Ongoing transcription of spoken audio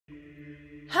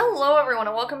Hello everyone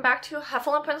and welcome back to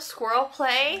Heffalump and Squirrel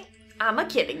play I'm a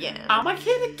Kid Again. I'm a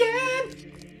Kid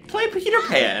Again! Play Peter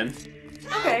Pan.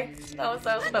 Okay, that was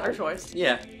a better choice.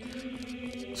 Yeah.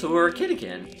 So we're a kid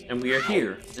again, and we are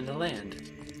here in the land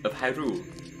of Hyrule.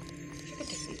 You could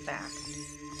take these back.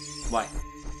 Why?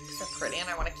 Because they're pretty and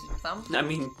I want to keep them. I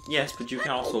mean, yes, but you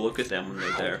can also look at them when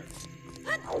they're there.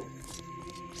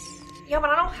 Yeah, but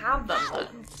I don't have them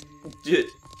then.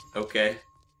 Okay.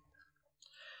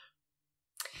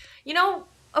 You know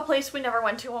a place we never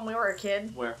went to when we were a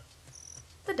kid? Where?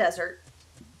 The desert.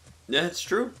 Yeah, it's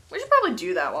true. We should probably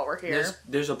do that while we're here.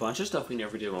 There's a bunch of stuff we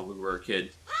never did when we were a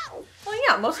kid. Well,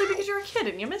 yeah, mostly because you're a kid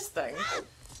and you miss things.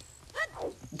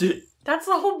 Did That's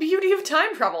the whole beauty of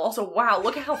time travel. Also, wow,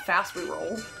 look at how fast we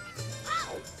roll.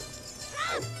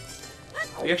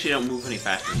 we actually don't move any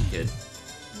faster as a kid.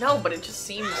 No, but it just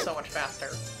seems so much faster.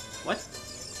 What?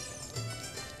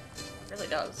 It really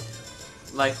does.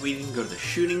 Like, we didn't go to the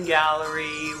shooting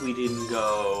gallery, we didn't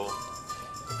go...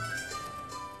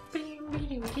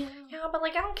 Yeah, but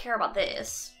like, I don't care about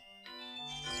this.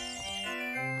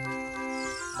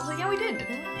 Also, yeah, we did, didn't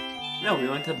we? No, we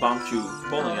went to Bombchu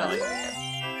bowling alley.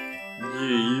 Do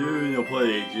you wanna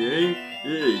play a game?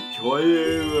 It's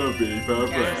 20 people.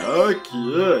 Okay,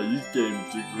 this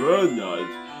game's a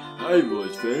grown-ups. I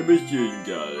was famous shooting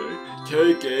gallery.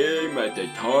 Take aim at the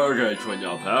targets on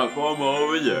the platform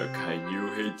over there. Can you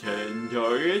hit 10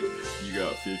 targets? You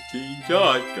got 15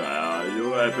 shots. Got your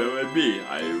weapon with me.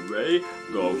 Are you ready?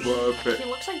 Go for a He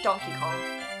looks like Donkey Kong.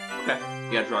 Okay,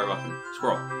 you gotta draw your weapon.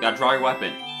 Squirrel, you gotta draw your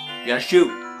weapon. You gotta shoot.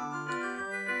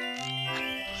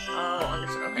 Oh,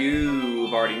 understood. Okay.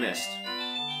 You've already missed.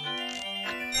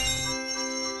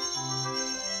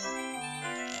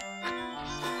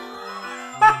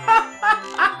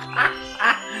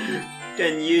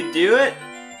 Can you do it?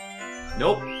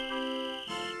 Nope.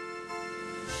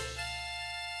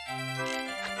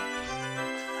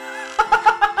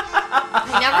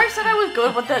 I never said I was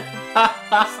good with the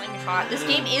slingshot. This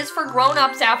game is for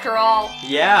grown-ups after all.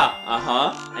 Yeah,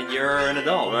 uh-huh. And you're an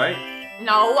adult, right?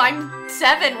 No, I'm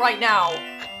 7 right now.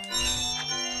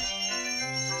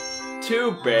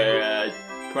 Too bad.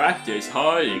 Practice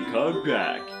hard and come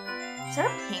back. Is that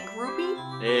a pink rupee?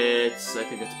 I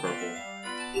think it's purple.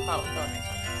 Oh, that makes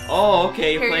sense. Oh,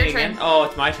 okay, you're Here, playing your turn. again? Oh,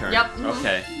 it's my turn. Yep. Mhm.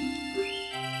 Okay.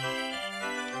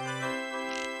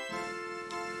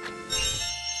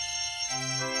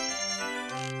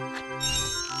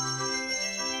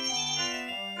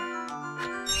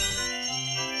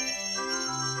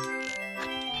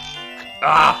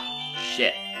 Ah!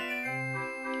 Shit.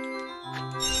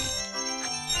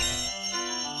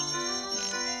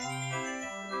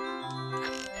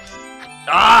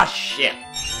 Ah, shit.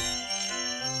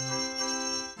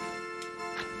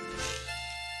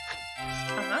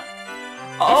 Uh-huh.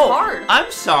 Oh, It's hard.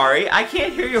 I'm sorry. I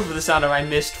can't hear you over the sound of I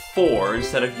missed 4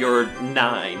 instead of your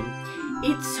 9.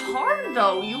 It's hard,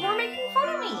 though. You were making fun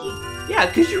of me. Yeah,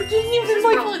 because you didn't This even is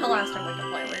like... probably the last time we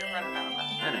can play. We're running out of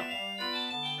money. I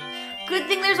know. Good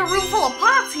thing there's a room full of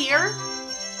pots here.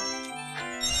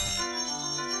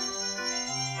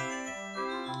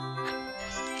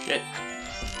 Shit.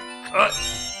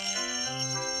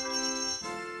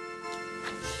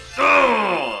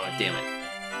 Oh, damn it.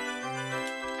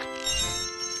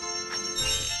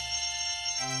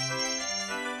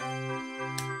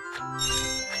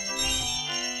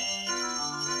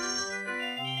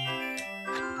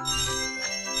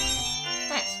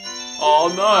 Nice. Oh,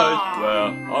 nice.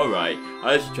 Well, alright.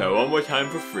 Let's try one more time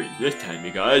for free. This time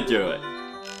you gotta do it.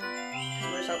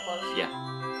 We're so close. Yeah.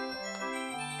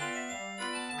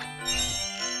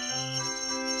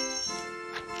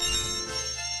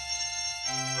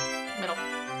 Middle.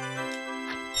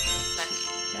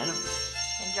 Next. I know.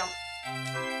 And jump.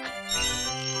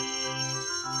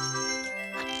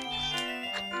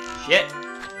 Shit.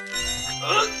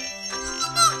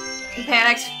 You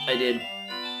panicked. I did.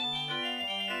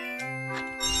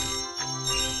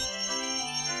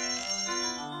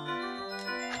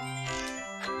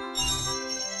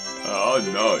 Oh,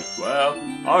 nice. Well,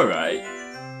 alright.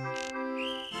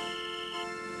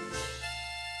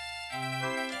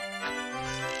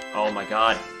 Oh my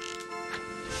god.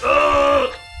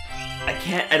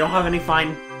 I don't have any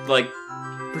fine, like,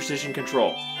 precision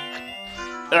control.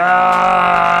 Are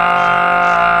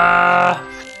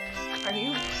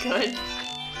you good?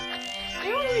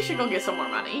 Maybe we should go get some more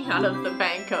money out of the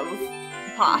bank of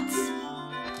pots.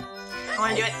 I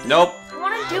want to do it. Nope. I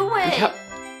want to do it.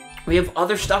 We have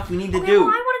other stuff we need to Okay, do. well,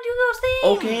 I want to do those things.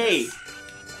 Okay.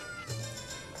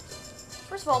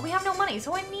 First of all, we have no money,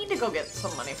 so I need to go get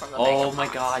some money from the bank. Oh of my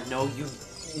pots. god, no, you...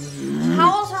 How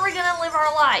else are we gonna live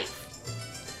our life?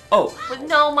 Oh. With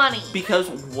no money. Because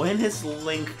when has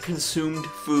Link consumed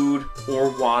food or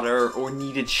water or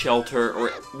needed shelter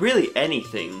or really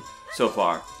anything so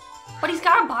far? But he's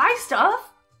gotta buy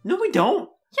stuff. No, we don't.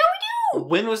 Yeah, we do.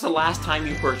 When was the last time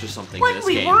you purchased something in When this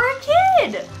we game? were a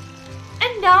kid.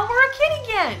 And now we're a kid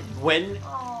again. When?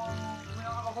 Oh, we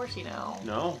don't have a horsey now.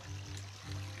 No.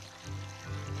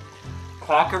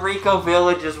 Kakariko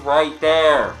Village is right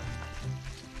there.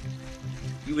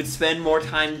 You would spend more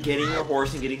time getting your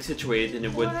horse and getting situated than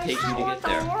it would take you to get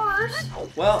there. Horse.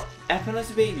 Well,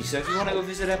 Epina's a baby, so if you want to go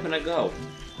visit Epina, go.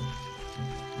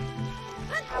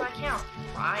 I can't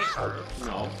ride her.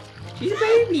 No. She's a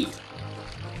baby.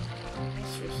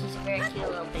 She's a very cute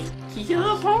little baby. She's a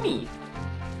little pony.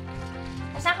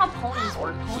 That's not how ponies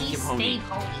work. Ponies She's a pony. stay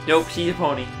ponies. Nope, she's a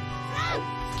pony.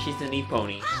 She's a neat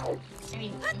pony. I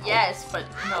mean, yes, but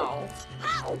no.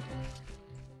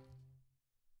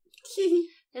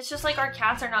 It's just like our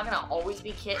cats are not gonna always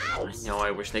be kittens. No,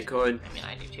 I wish they could. I mean,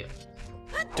 I do too.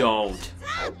 Don't.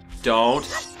 Don't.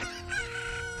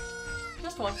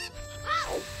 Just one.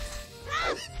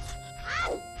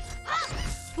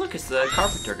 Look, it's the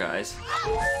carpenter guys.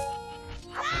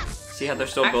 See how they're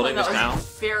still I building thought this that town?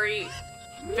 was very,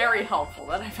 very helpful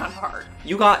that I found hard.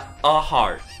 You got a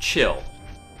heart. Chill.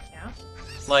 Yeah?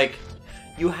 Like,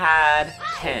 you had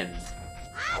 10.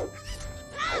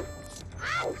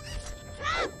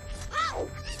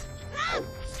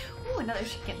 Ooh, another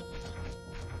chicken.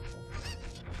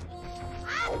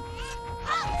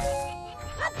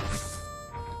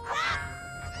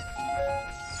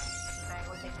 I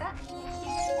will take that.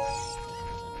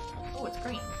 Oh, it's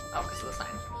green. Oh, because of the sign.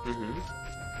 Mm-hmm.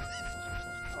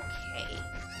 Okay.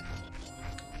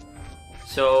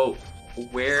 So,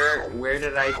 where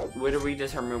did we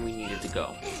determine we needed to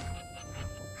go?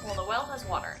 Well, the well has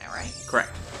water in it, right?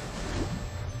 Correct.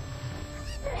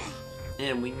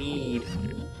 And we need...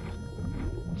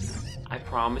 I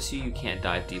promise you can't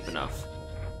dive deep enough.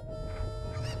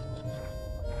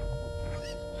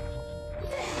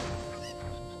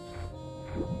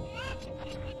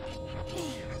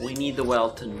 We need the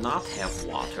well to not have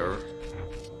water.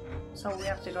 So we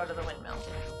have to go to the windmill.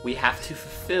 We have to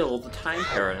fulfill the time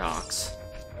paradox.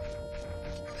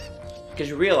 Because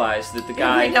you realize that the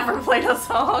guy... We never played a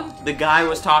song. The guy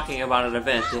was talking about an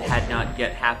event that had not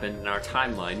yet happened in our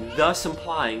timeline, thus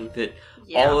implying that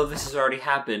all of this has already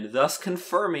happened, thus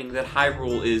confirming that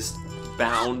Hyrule is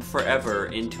bound forever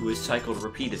into his cycle to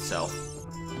repeat itself.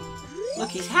 Look,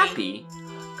 he's happy.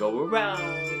 Go around,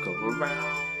 go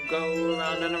around, go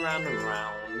around and around and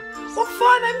around. What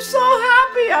fun! I'm so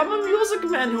happy! I'm a music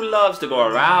man who loves to go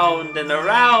around and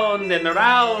around and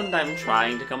around. I'm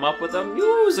trying to come up with a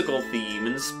musical theme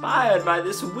inspired by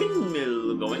this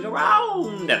windmill going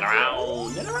around and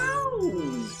around and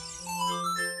around.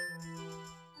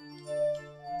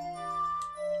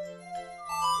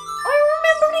 I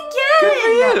remembered again! Good for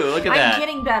you! Look at that. I'm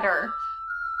getting better.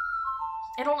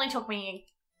 It only took me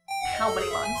how many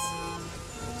months?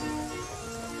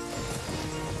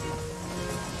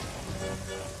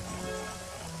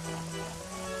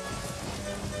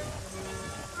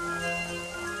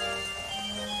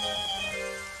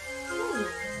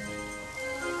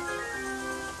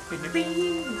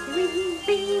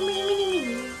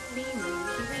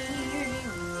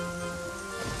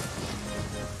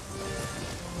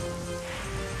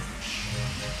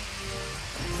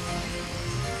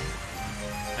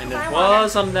 And it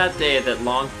was on that day that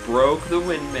Lonk broke the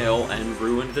windmill and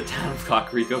ruined the town of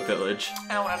Kakariko Village.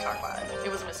 I don't want to talk about it.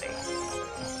 It was a mistake. He's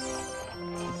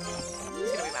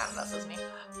gonna be mad at us, isn't he?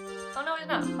 Oh no, he's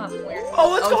not. Huh, weird.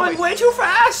 Oh, it's going way too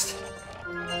fast!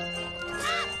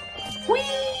 Whee!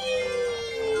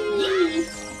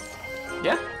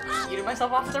 Yeah? Yeeted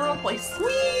myself off to the wrong place.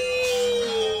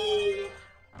 Whee!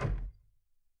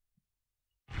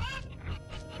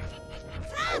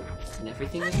 And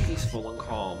everything is peaceful and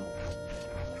calm.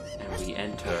 And we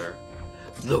enter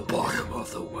the bottom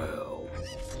of the well.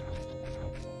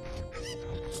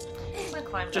 I'm gonna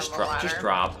climb Just down the drop, ladder. just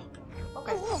drop.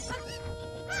 Okay.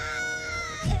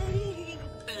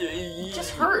 It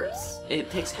just hurts.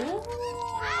 It takes... Ooh,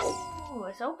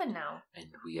 it's open now. And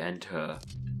we enter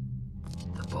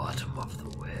the bottom of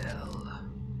the well.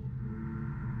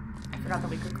 I forgot that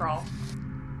we could crawl.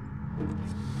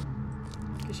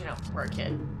 Because, you know, we're a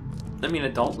kid. I mean,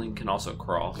 adult Link can also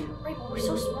crawl. Right, but we're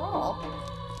so small.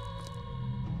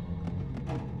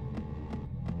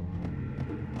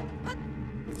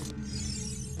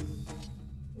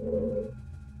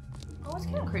 Oh, it's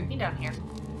kind of creepy down here.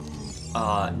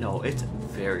 No, it's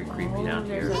very creepy down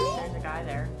here. There's a guy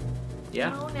there.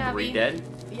 Yeah? Oh, Are we Navi. dead?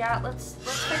 Yeah, let's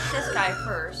fix this guy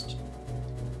first.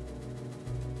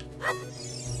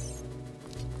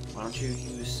 Why don't you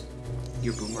use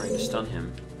your boomerang to stun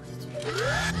him?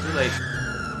 Too late.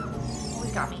 Oh,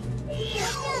 he got me.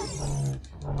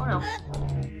 Oh no.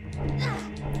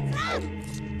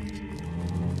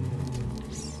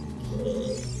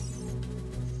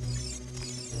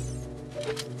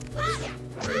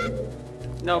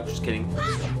 Nope, just kidding.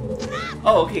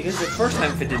 Oh, okay, because the first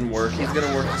time if it didn't work, he's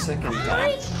gonna work the second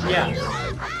time. Yeah.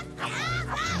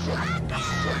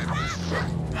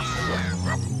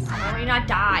 Why do we not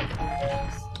die?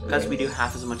 Because we do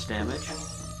half as much damage.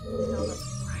 No,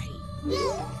 that's right.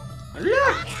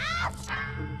 Look!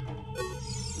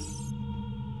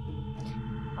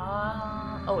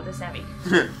 Oh, this Navi.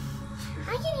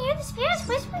 I can hear the spirits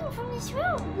whispering from this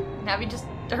room. Navi just,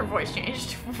 her voice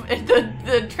changed.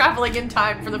 the traveling in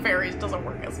time for the fairies doesn't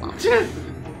work as well.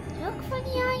 Look for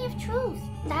the eye of truth.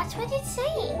 That's what it's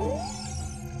saying.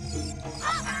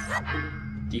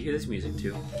 Do you hear this music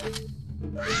too?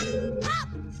 Okay.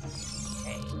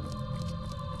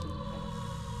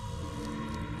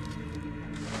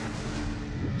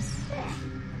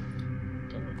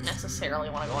 Didn't necessarily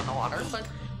want to go in the water, but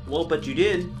Well, but you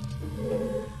did.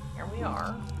 here we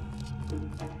are.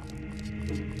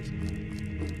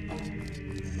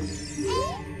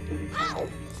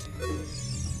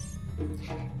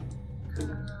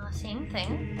 Same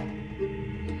thing.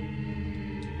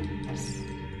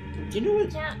 Do you know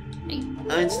what Yeah,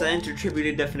 Einstein's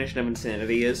attributed definition of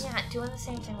insanity is? yeah, doing the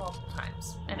same thing multiple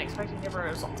times and expecting different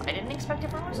results. I didn't expect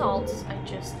different results. I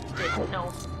just didn't know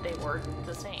if they were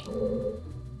the same.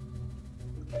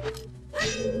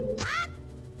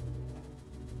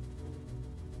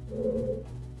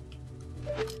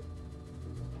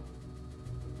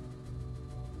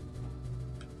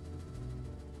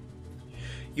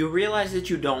 You realize that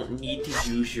you don't need to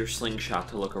use your slingshot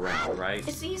to look around, right?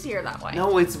 It's easier that way.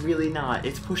 No, it's really not.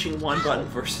 It's pushing one button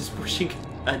versus pushing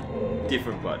a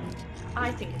different button.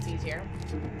 I think it's easier.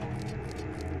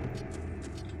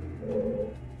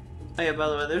 Oh yeah, by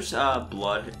the way, there's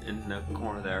blood in the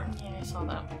corner there. Yeah, I saw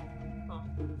that. Oh.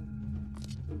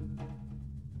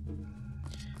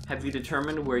 Have you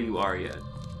determined where you are yet?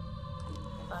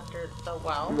 Under the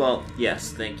well? Well,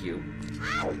 yes, thank you.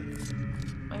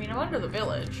 I mean, I'm under the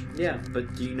village. Yeah,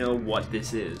 but do you know what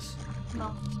this is? No.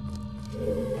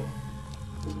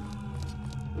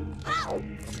 What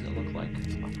does it look like?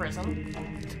 A prison.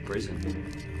 It's a prison.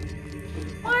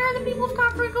 Why are the people of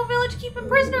Kakariko Village keeping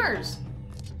prisoners?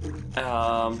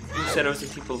 Who said it was the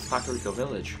people of Kakariko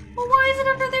Village? Well, why is it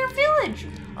under their village?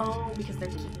 Oh, because they're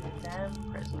keeping them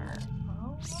prisoner.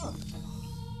 Oh, look.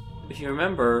 If you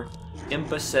remember,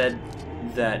 Impa said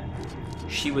that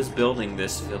she was building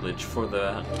this village for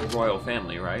the royal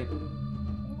family, right?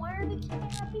 Why are they keeping our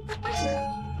people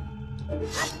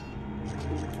prisoners?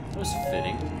 It was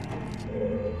fitting.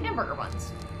 Hamburger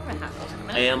buns. I'm gonna have those in a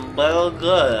minute.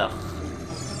 Hamburger. Oh.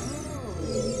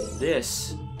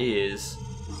 This is...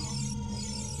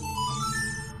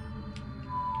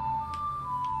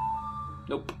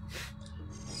 Nope.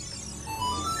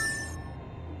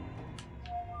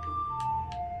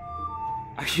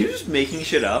 Are you just making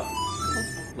shit up?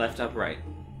 Left, up, right.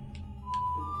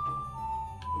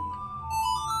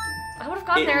 I would have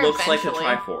gotten there It looks like eventually.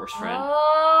 a Triforce, friend.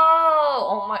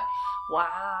 Oh my.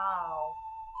 Wow.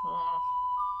 Oh.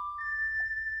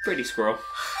 Pretty squirrel.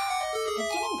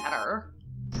 It's getting better.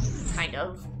 Kind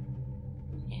of.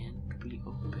 And we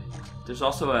open. There's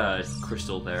also a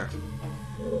crystal there.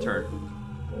 Turn.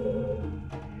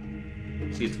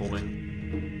 See, it's holding.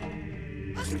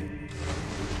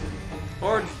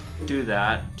 Or do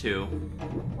that, too.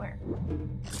 Where?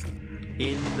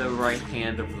 In the right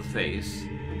hand of the face.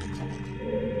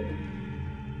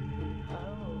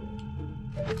 Oh.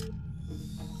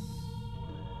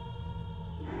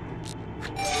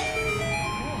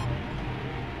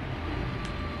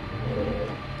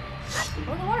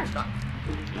 Oh, the water's gone.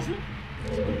 Is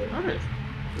it? Not it.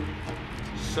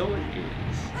 So it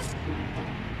is.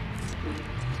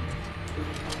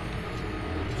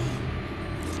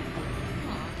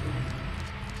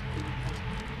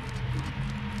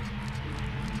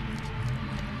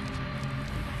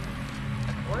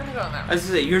 We're gonna go in there. I was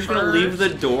gonna say, you're just gonna leave the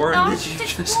door No, and it's then you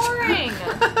just just... exploring.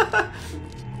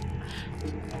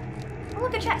 Oh,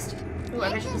 look, a chest. Ooh,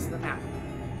 I bet you this is the map.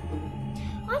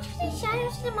 Watch for the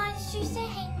shadows of the monsters that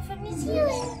hang from the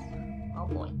ceiling. Oh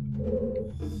boy.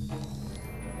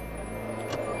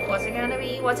 What's it gonna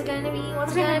be? What's it gonna be?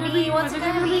 What's it gonna be? What's it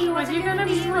gonna be? What's it gonna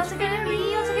be? What's it gonna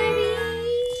be? What's it gonna be?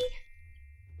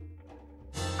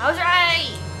 I was right!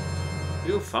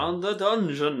 You found the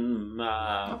dungeon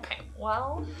map. Okay,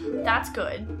 well, that's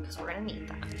good, because we're gonna need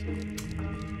that.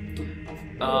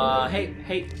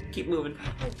 Hey, keep moving.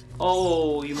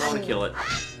 Oh, you want to kill it.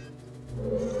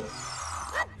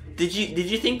 Did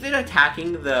you think that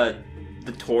attacking the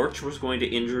torch was going to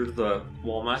injure the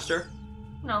Wallmaster?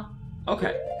 No.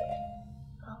 Okay.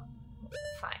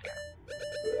 Fire.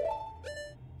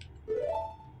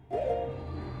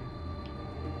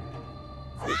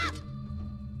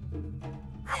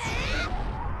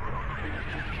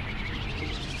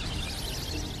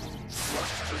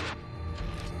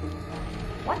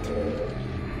 What?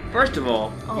 First of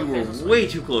all, you were this way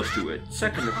too close to it.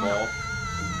 Second of all,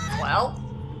 Well,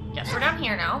 guess we're down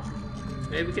here now.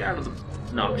 maybe get out of the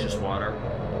noxious water.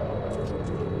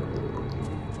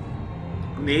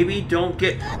 Maybe don't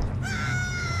get...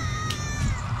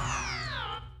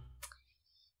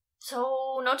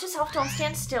 So, note to self, don't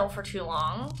stand still for too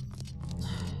long.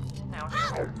 Now here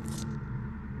we are.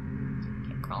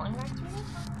 Okay, crawling back through this.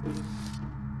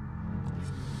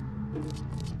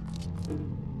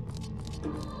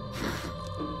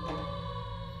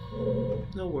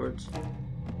 No words.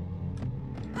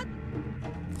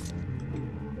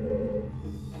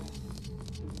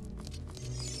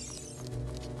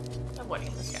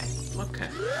 Avoiding this guy. Okay.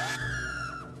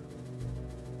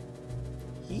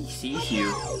 He sees you.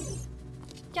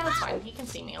 Yeah, that's fine. He can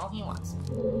see me all he wants.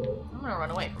 I'm gonna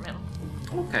run away from him.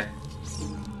 Okay.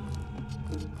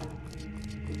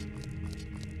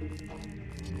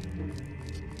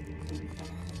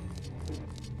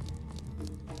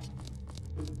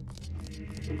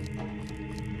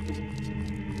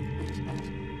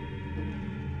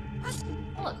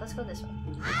 Oh, look, let's go this way.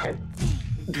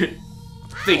 Okay.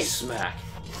 Face smack.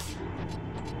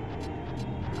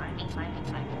 Fine.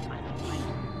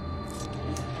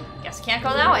 Guess can't go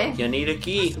that way. You need a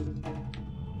key.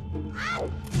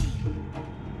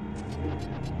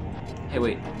 Hey,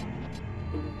 wait.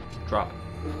 Drop.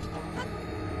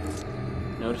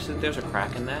 Notice that there's a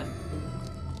crack in that?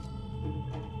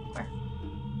 Where?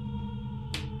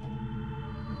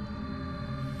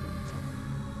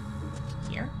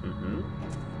 Here? Mm-hmm.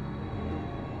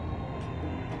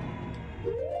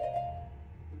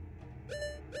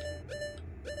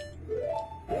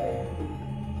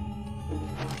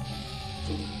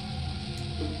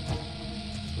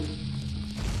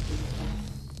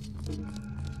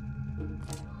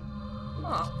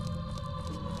 Oh.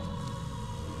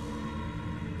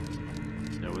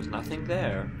 There was nothing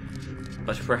there.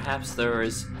 But perhaps there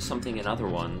is something in other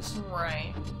ones.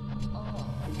 Right. Oh.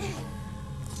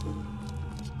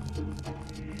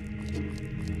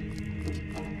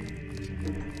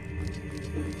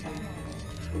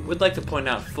 Would like to point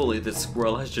out fully that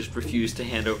Squirrel has just refused to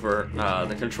hand over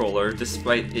the controller,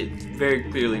 despite it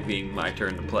very clearly being my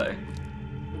turn to play.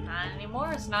 Not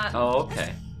anymore. It's not Oh,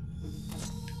 okay.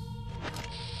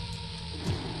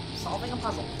 solving a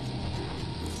puzzle.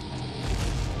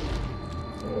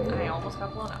 I almost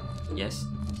got blown up. Yes?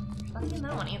 There's nothing in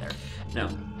that one either. No.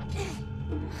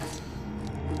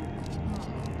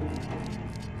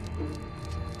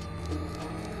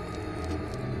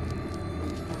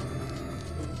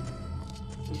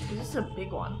 This is a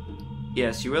big one.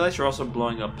 Yes, you realize you're also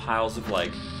blowing up piles of,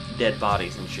 like, dead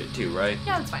bodies and shit too, right?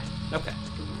 Yeah, that's fine. Okay.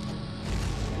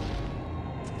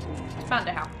 It's bound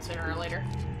to happen sooner or later.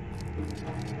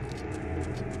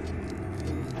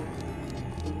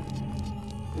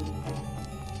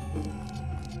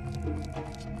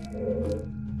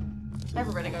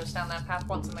 Everybody goes down that path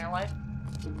once in their life.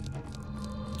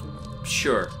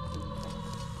 Sure.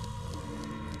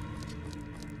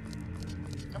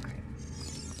 Okay.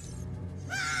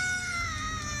 I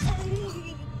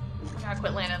gotta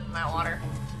quit landing in that water.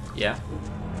 Yeah.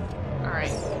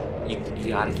 Alright. You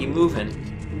gotta keep moving.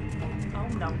 Oh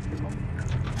no.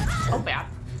 Oh bad.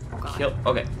 Oh god.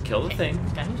 Kill the thing.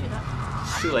 Didn't do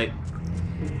that. Too late.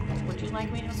 Would you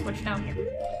like me to switch down here?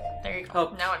 There you go.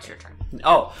 Oh. Now it's your turn.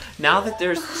 Oh, now that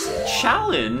there's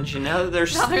challenge, and now that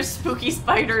there's Now there's spooky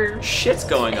spider shit's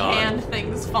going on. hand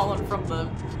things falling from the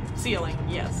ceiling.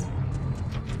 Yes.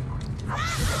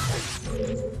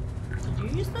 Did you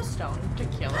use the stone to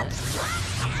kill it?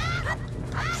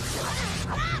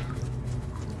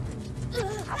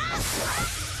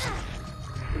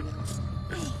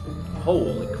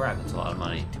 Holy crap, that's a lot of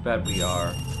money. Too bad we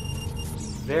are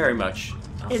very much...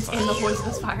 It's in the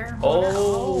poisonous fire.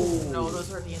 Oh. No, those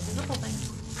were the invisible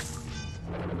things.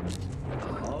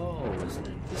 Oh, it's an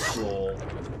invisible...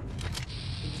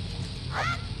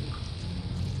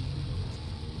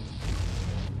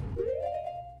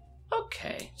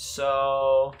 Okay,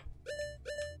 so...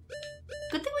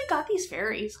 Good thing we got these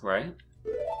fairies. Right?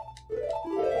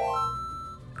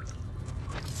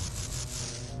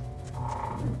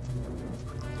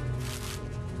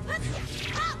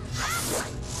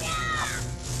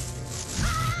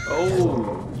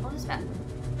 Oh. What is that?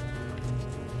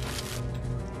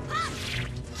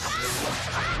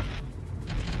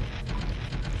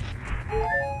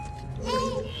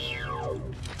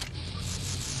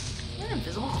 Are there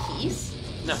invisible keys?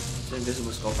 No, it's an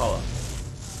invisible skull hollow.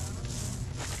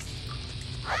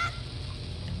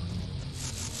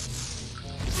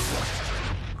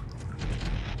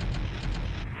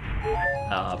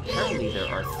 Apparently there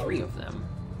are 3 of them.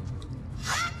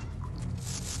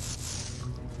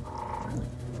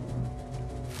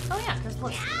 Oh yeah, because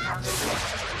look.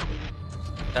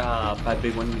 By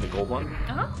big one, the gold one?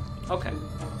 Uh-huh. Okay.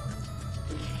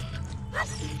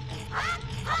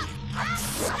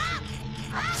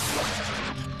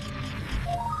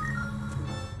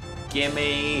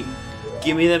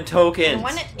 Gimme them tokens.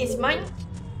 One is mine.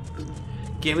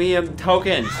 Gimme them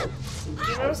tokens.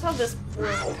 Do you notice how this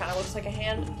room kind of looks like a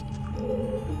hand?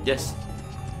 Yes.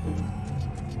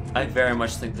 I very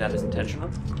much think that is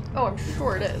intentional. Oh, I'm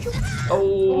sure it is.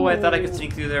 Oh, I thought I could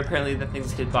sneak through there. Apparently that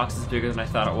thing's hitbox is bigger than I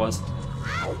thought it was.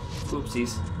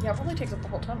 Oopsies. Yeah, it probably takes up the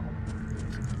whole tunnel.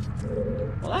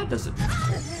 Well, that doesn't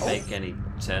make any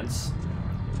sense.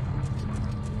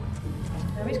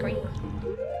 Maybe it's green.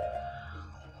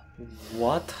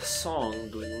 What song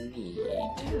do we need?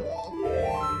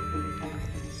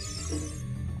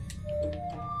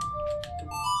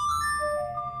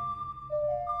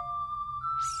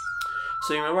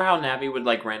 So you remember how Navi would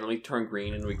like randomly turn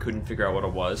green and we couldn't figure out what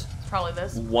it was? It's probably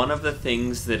this. One of the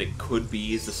things that it could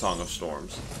be is the Song of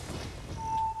Storms.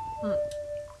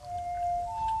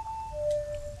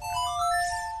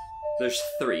 There's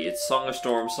 3. It's Song of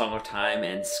Storms, Song of Time,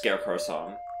 and Scarecrow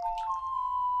Song.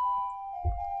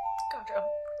 Gotcha.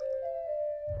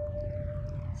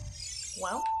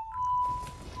 Well.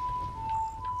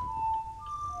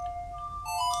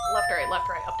 Left,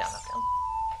 right, up, down, up, down.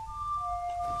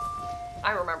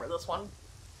 I remember this one.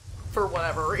 For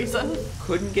whatever reason.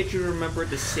 Couldn't get you to remember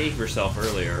to save yourself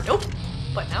earlier. Nope.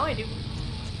 But now I do.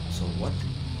 So what?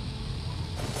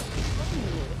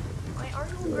 Why are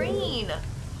you green?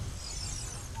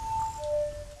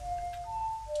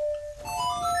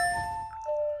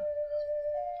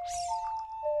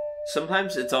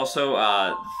 Sometimes it's also,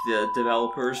 the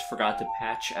developers forgot to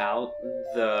patch out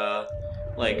the,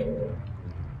 like,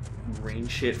 rain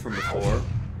shit from before.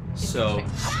 So,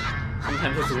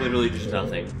 sometimes it's literally just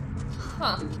nothing.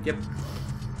 Huh. Yep.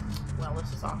 Well,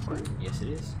 this is awkward. Yes, it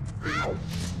is. No.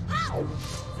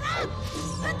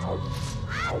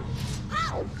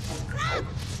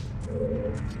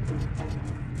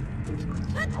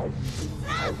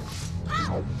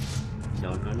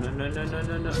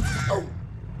 Oh!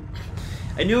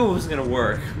 I knew it wasn't gonna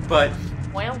work, but...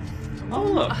 Well... Oh,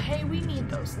 look. Hey, we need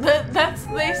those. They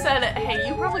said, hey,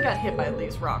 you probably got hit by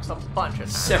these rocks a bunch of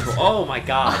times. Several. Oh my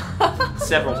god.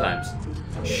 Several times.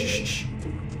 Shh. I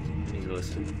need to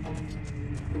listen.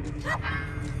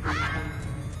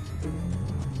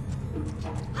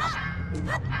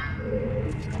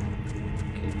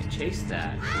 Okay, chase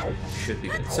that. Should be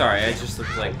good. Sorry, I just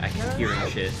looked like I kept hearing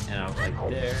shit, and I was like,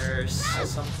 there's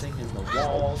something in the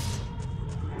walls.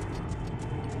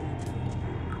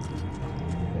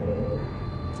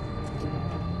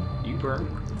 You burn.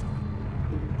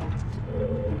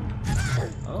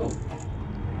 Oh.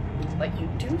 But you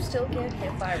do still get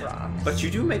hit by rocks. But you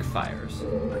do make fires.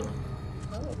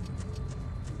 Oh.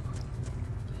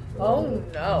 Oh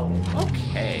no.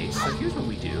 Okay, so here's what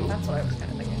we do. That's what I was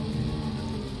kind of thinking.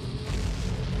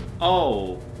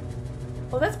 Oh.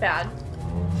 Oh, that's bad.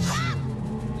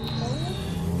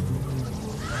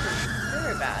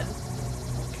 Very bad.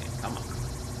 Okay, come on.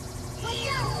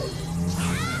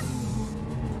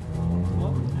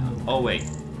 Oh, no. Oh, wait.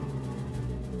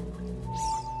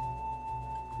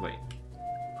 Wait.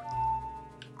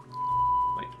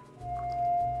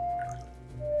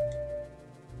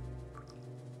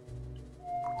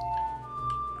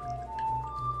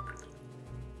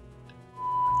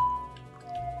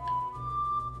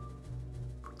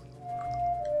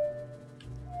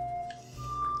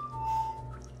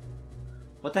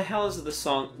 What the hell is the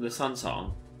sun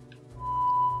song?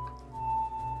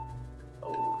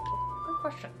 Oh, good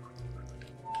question.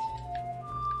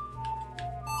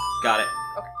 Got it.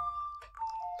 Okay.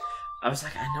 I was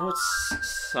like, I know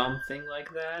it's something like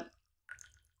that.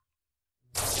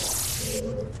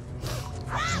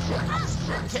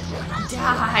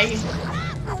 Die!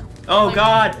 Oh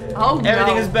god! Oh no!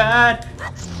 Everything is bad!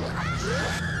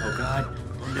 Oh god.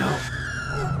 Oh no.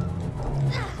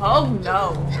 Oh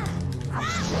no!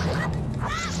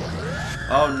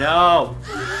 Oh no!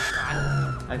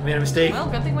 I've made a mistake. Well,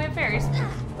 good thing we have fairies.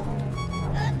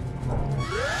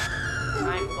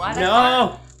 I'm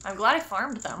glad I'm glad I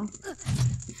farmed them.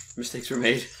 Mistakes were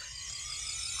made.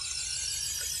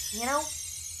 You know,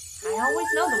 I always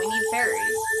know that we need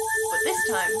fairies, but this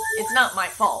time, it's not my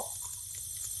fault.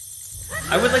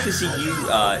 I would like to see you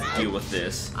deal with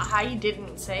this. I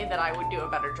didn't say that I would do a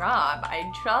better job.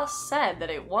 I just said that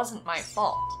it wasn't my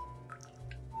fault.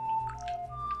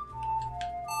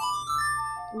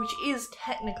 Which is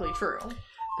technically true.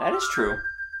 That is true.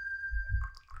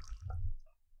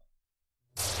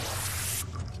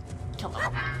 Kill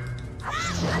them.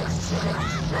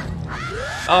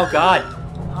 Oh god.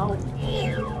 Oh.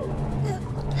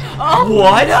 Oh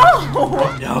what?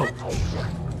 No! No.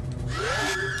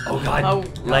 Oh god. Oh,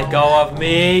 Let no. go of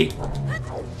me.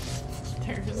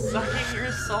 They're sucking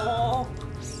your soul.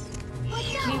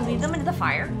 Can you lead them into the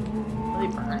fire? Will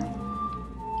they burn?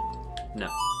 No.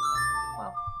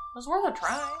 Well, it was worth a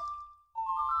try.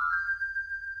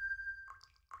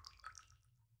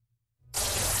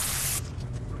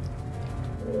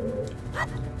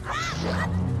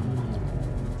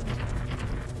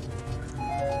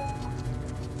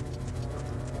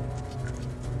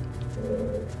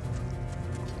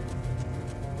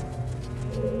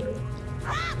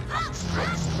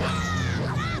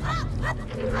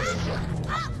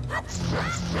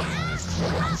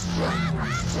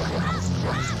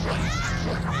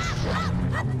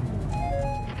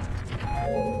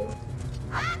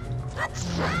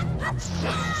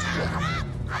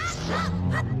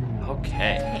 Okay.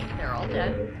 Hey, they're all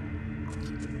dead.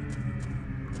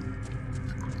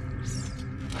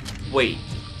 Wait.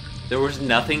 There was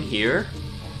nothing here?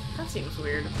 That seems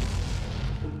weird.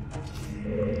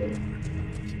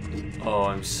 Oh,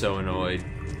 I'm so annoyed.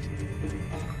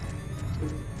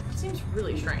 That seems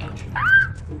really strange.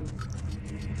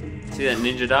 See that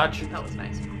ninja dodge? That was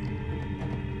nice.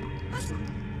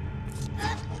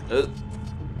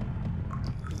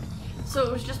 So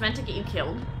it was just meant to get you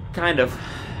killed? Kind of.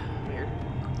 Weird.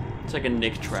 It's like a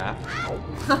Nick trap.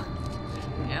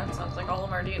 Yeah, it sounds like all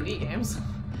of our D&D games.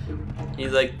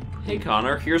 He's like, hey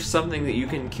Connor, here's something that you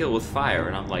can kill with fire.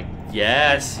 And I'm like,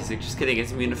 yes. He's like, just kidding,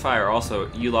 it's immune to fire.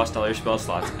 Also, you lost all your spell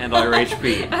slots and all your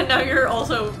HP. And now you're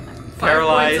also 5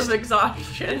 Paralyzed. points of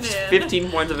exhaustion. It's in.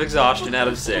 15 points of exhaustion out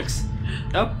of 6.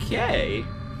 Okay.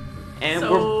 And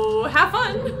we're So, have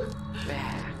fun!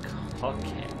 back.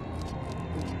 Okay.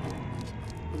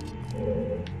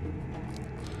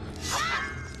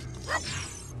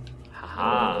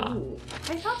 Haha. Ooh.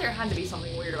 I thought there had to be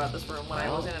something weird about this room when I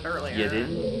was in it earlier. You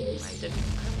didn't? I didn't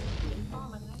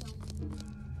vomit.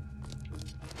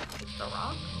 The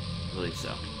rock? I believe so.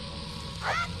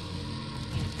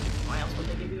 Why else would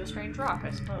they give you a strange rock,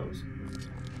 I suppose?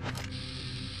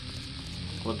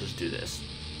 We'll just do this.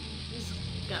 He's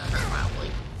gonna hurt mildly.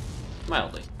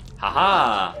 Mildly.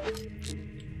 Haha!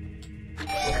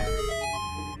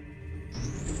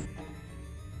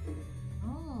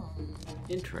 Oh.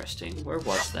 Interesting. Where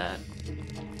was that?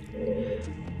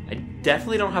 I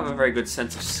definitely don't have a very good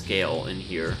sense of scale in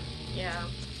here. Yeah.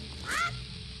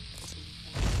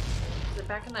 Is it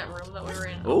back in that room that we were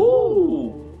in?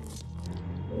 Ooh!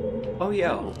 Oh,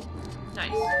 yeah.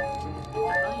 Nice.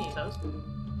 Definitely need those.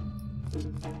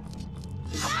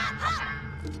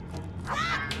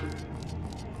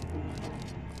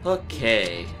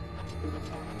 Okay.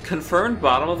 Confirmed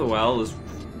bottom of the well is,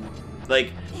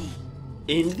 like,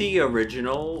 in the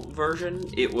original version,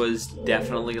 it was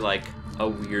definitely, like, a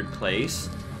weird place.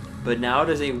 But now it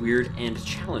is a weird and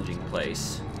challenging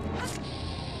place.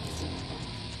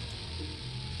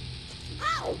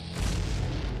 Oh.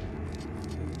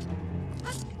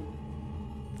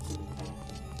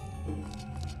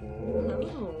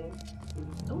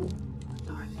 Oh.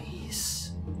 What are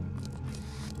these?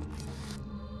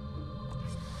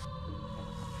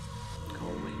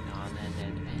 Going on an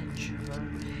adventure.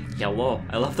 Hello.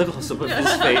 I love the close-up of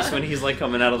his face when he's like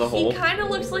coming out of the hole. He kind of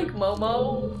looks like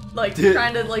Momo, like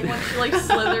trying to like when she like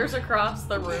slithers across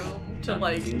the room to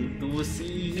like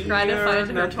try to find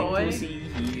her toy.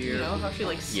 You know how she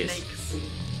like snakes.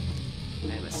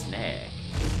 I'm a snake.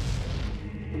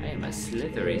 I am a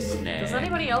slithery snake. Does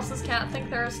anybody else's cat think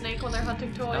they're a snake when they're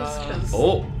hunting toys? 'Cause-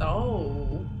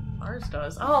 Oh, ours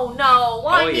does. Oh no!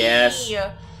 Why me? yes.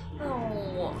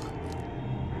 Oh.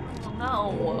 Oh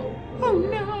no! Oh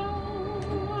no!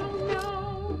 Oh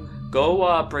no!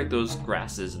 Go break those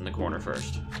grasses in the corner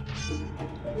first.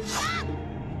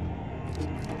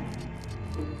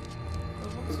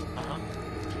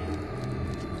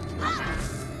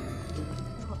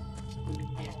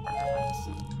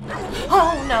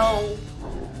 Oh no!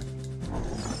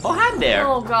 Oh, hi there!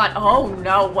 Oh god! Oh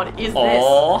no! What is this?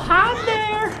 Oh, hi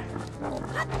there!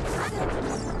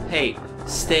 Hey,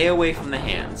 stay away from the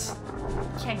hands.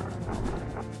 Okay.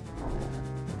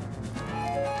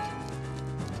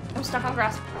 I'm stuck on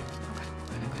grass.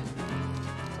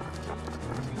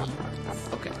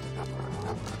 Okay.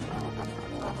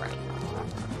 Alright.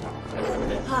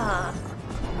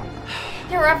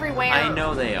 They're everywhere. I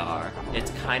know they are. It's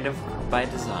kind of by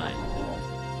design.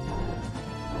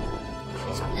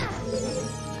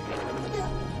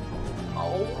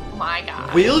 Oh my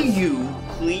god. Will you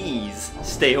please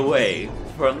stay away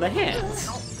from the hands?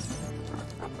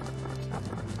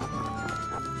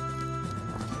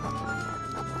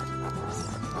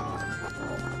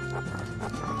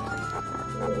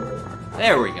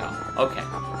 There we go. Okay.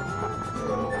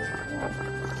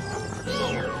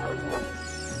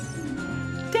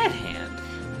 Dead hand.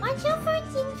 Watch out for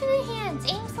its aim for the hands.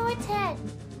 Aim for its head.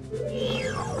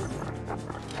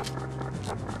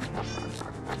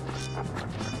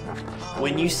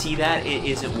 When you see that, it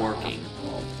isn't working.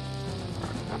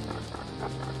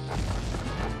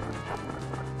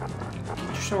 Get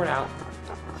your sword out.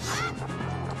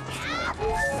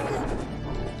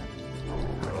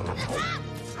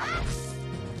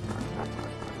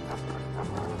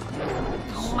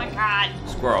 Oh my god.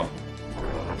 Squirrel.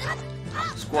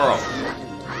 Squirrel.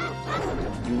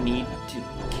 You need to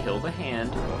kill the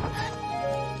hand.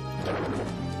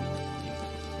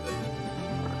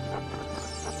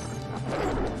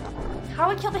 How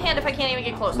do I kill the hand if I can't even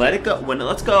get close? Let it go. When it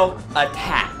lets go,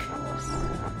 attack.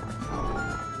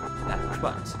 Push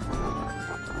buttons.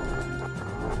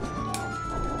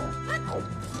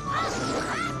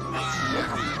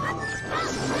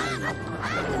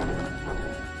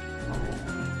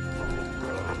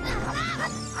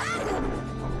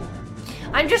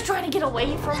 I'm just trying to get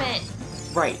away from it.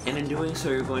 Right, and in doing so,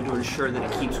 you're going to ensure that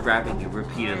it keeps grabbing you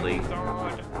repeatedly.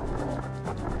 God.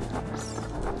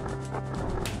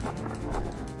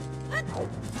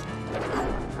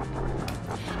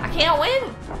 I can't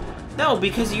win. No,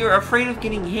 because you're afraid of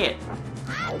getting hit.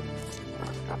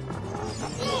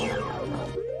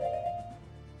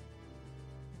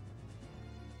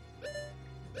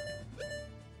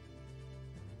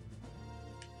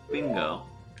 Bingo.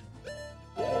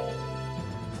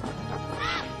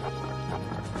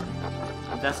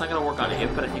 That's not gonna work on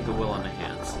it, but I think it will on the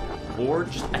hands. Or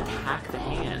just attack the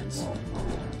hands.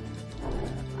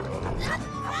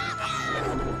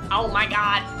 Oh my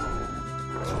god.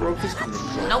 Rope is coming.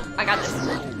 Nope, I got this.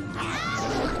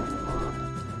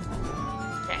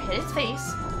 Okay, hit his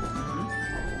face.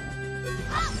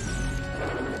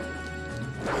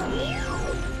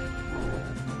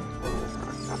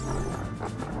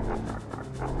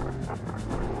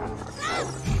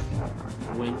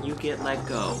 When you get let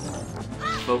go,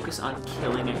 focus on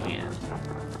killing a hand.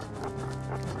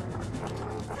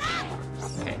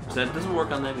 Okay, so that doesn't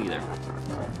work on them either.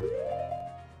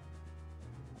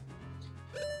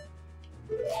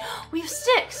 We have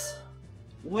sticks.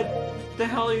 What the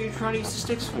hell are you trying to use the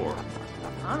sticks for?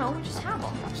 I don't know, we just have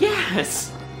them.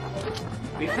 Yes!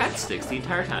 We've had sticks the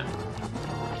entire time.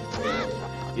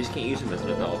 You just can't use them as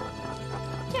an adult.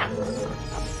 Yeah.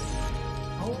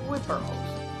 Oh, it burrows.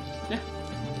 Yeah.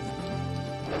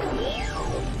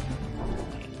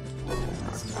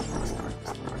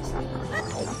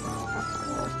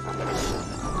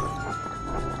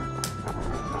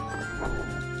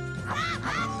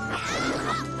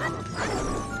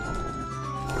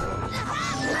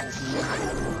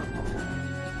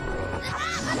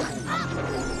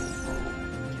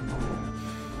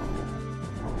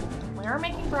 We are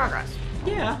making progress.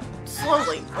 Yeah.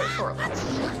 Slowly, but surely.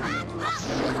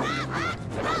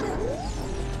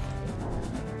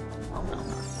 Oh no.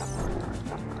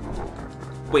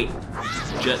 Wait.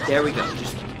 Just there we go.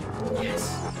 Just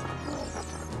yes.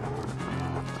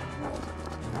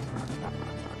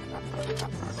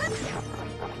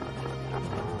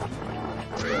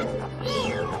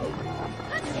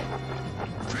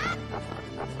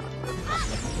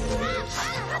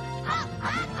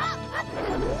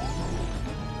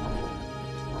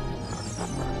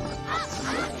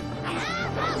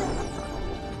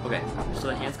 Okay, so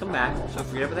the hands come back, so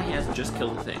forget about the hands and just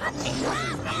kill the thing.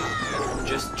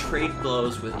 Just trade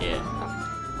blows with it.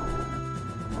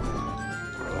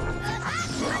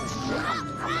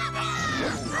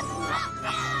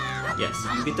 Yes,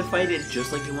 you get to fight it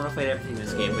just like you want to fight everything in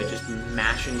this game, but just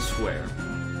mash and swear.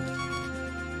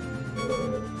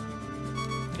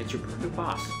 It's your perfect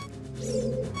boss.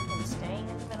 And staying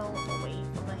in the middle, away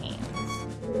from the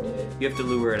hands. You have to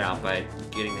lure it out by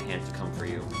getting the hands to come for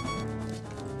you.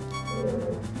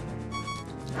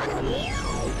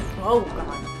 Oh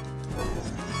god.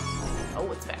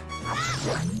 Oh, it's back.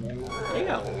 There you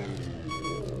go.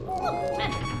 Look,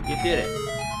 magic. You did it.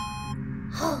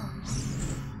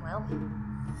 Well,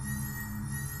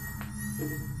 Ooh,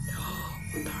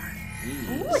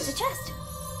 it's a chest.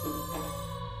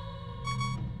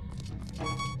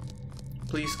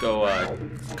 Please go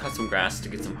cut some grass to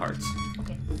get some hearts.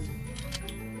 Okay.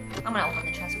 I'm gonna open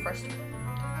the chest first.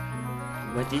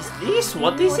 What is this?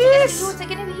 What is this? What's it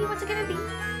gonna be? What's it gonna be?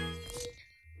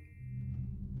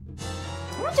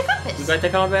 What's a compass? You got the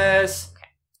compass.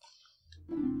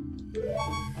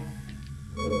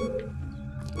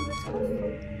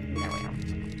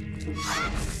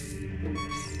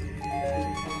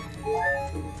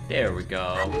 There we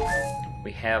go.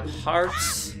 We have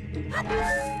hearts.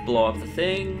 Blow up the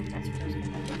thing.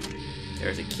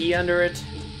 There's a key under it.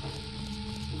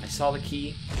 I saw the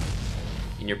key.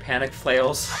 In your panic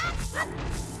flails.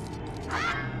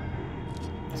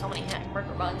 So many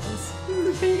murder buttons.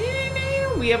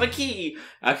 We have a key,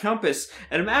 a compass,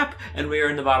 and a map, and we are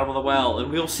in the bottom of the well.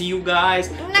 And we'll see you guys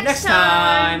next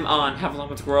time on Heffalump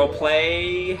with Squirrel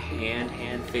play hand,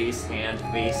 face,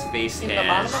 face, In the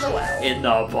bottom of the well. In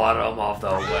the bottom of the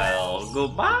well.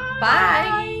 Goodbye.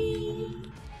 Bye.